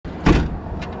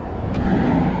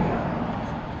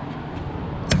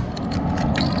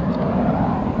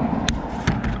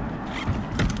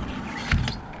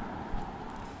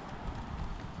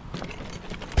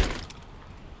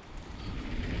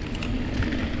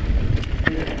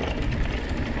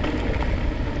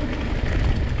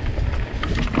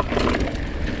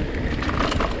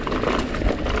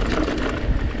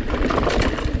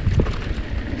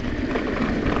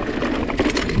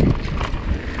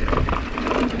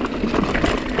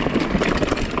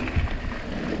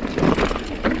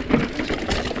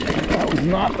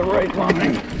not the right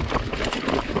line.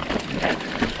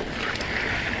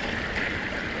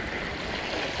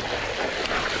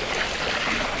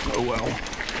 Oh well.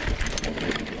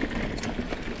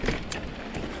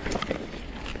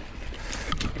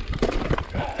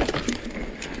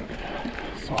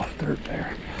 Soft dirt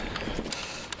there.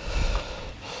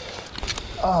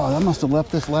 Oh, that must have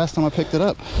left this last time I picked it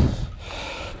up.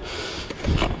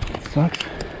 Sucks.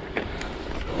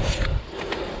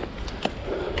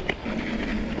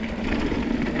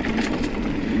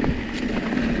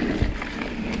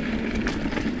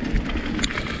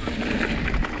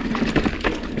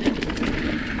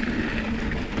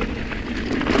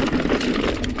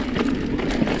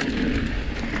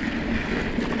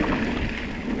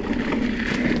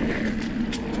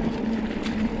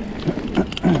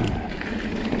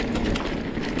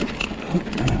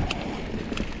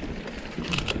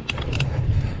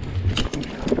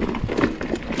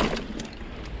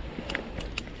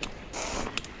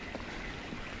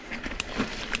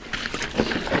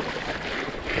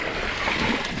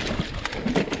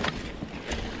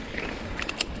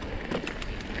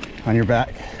 On your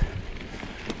back.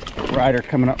 Rider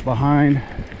coming up behind.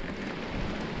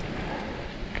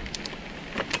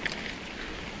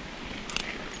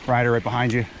 Rider right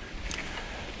behind you.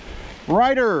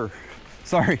 Rider!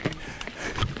 Sorry.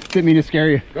 Didn't mean to scare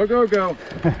you. Go, go, go.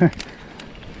 Look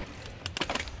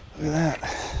at that.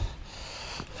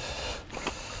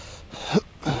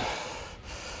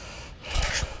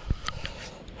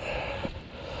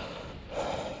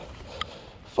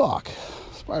 Fuck.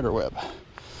 Spider web.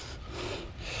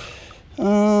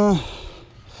 Can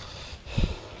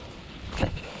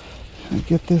I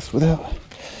get this without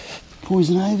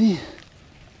poison ivy?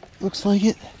 Looks like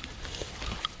it.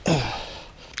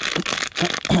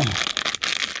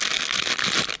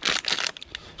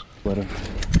 Whatever.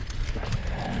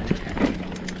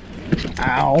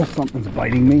 Ow, something's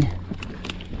biting me.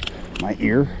 My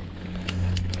ear.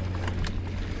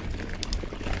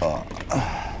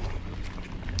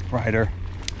 Ryder.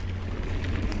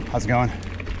 How's it going?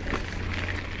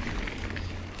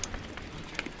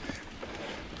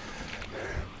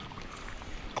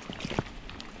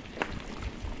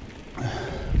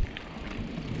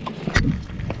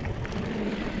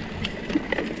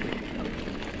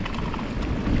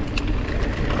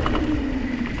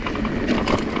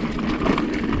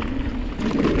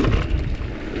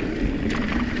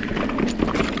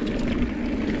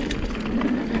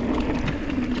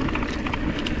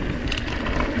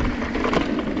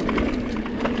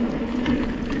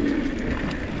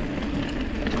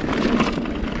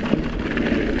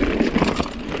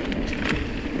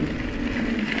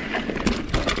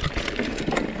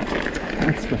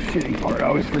 That's the shitty part I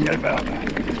always forget about.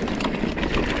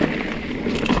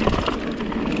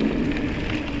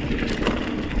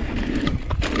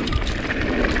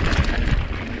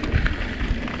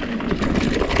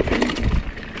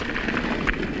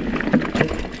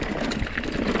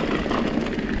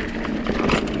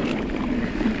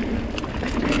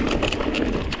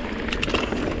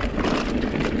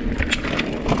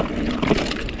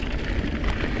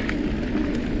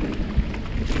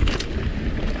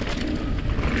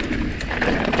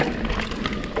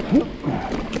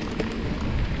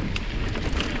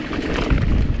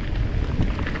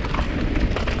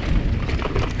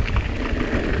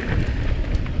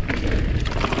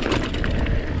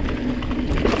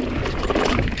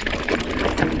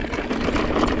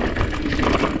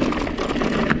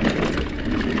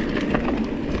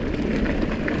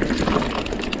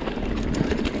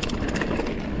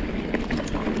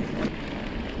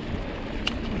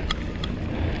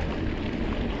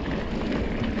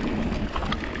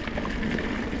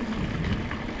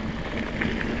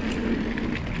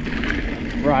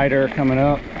 Rider coming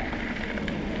up.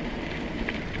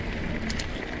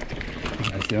 What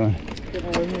you guys doing?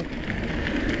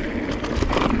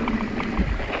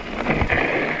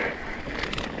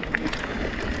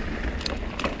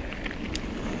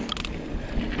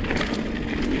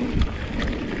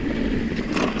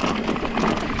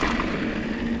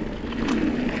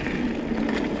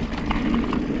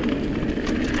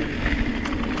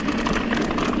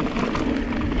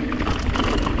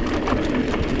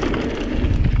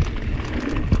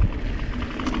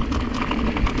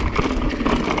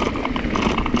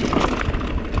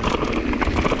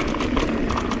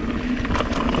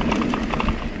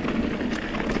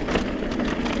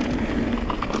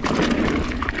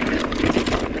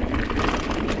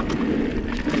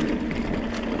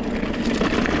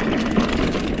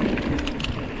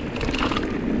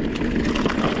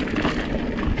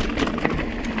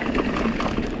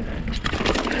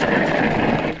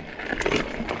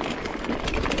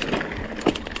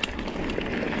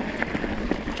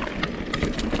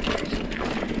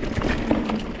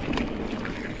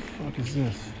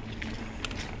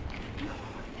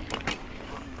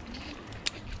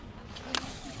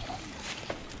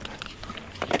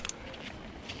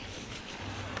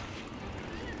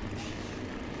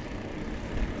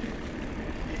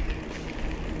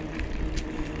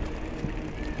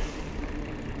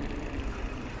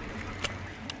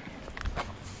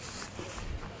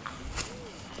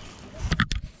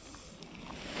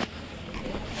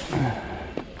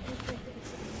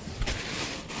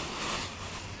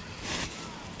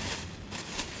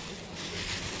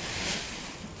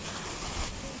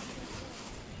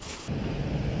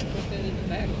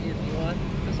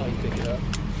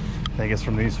 guess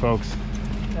from these folks.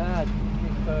 God,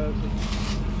 these folks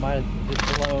might have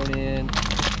just blown in.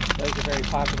 Those are very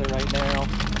popular right now.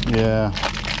 Yeah,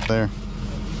 there.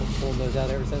 People pulling those out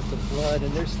ever since the flood,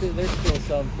 and there's still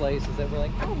some places that were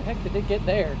like, how the heck did it get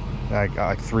there? I got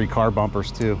like 3 car bumpers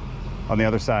too on the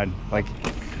other side. Like,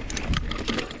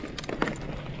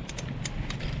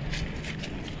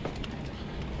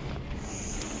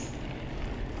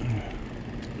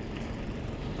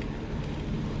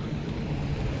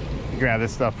 grab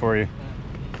this stuff for you.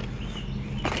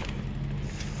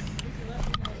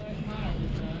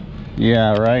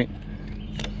 Yeah, right.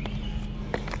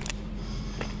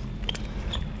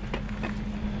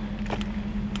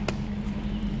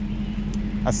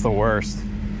 That's the worst.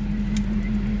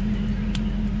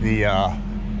 The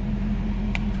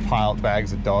piled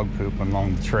bags of dog poop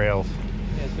along the trails.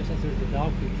 Yeah, especially since there's a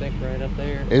dog poop thing right up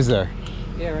there. Is there?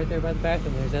 Yeah, right there by the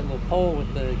bathroom. There's that little pole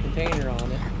with the container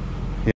on it.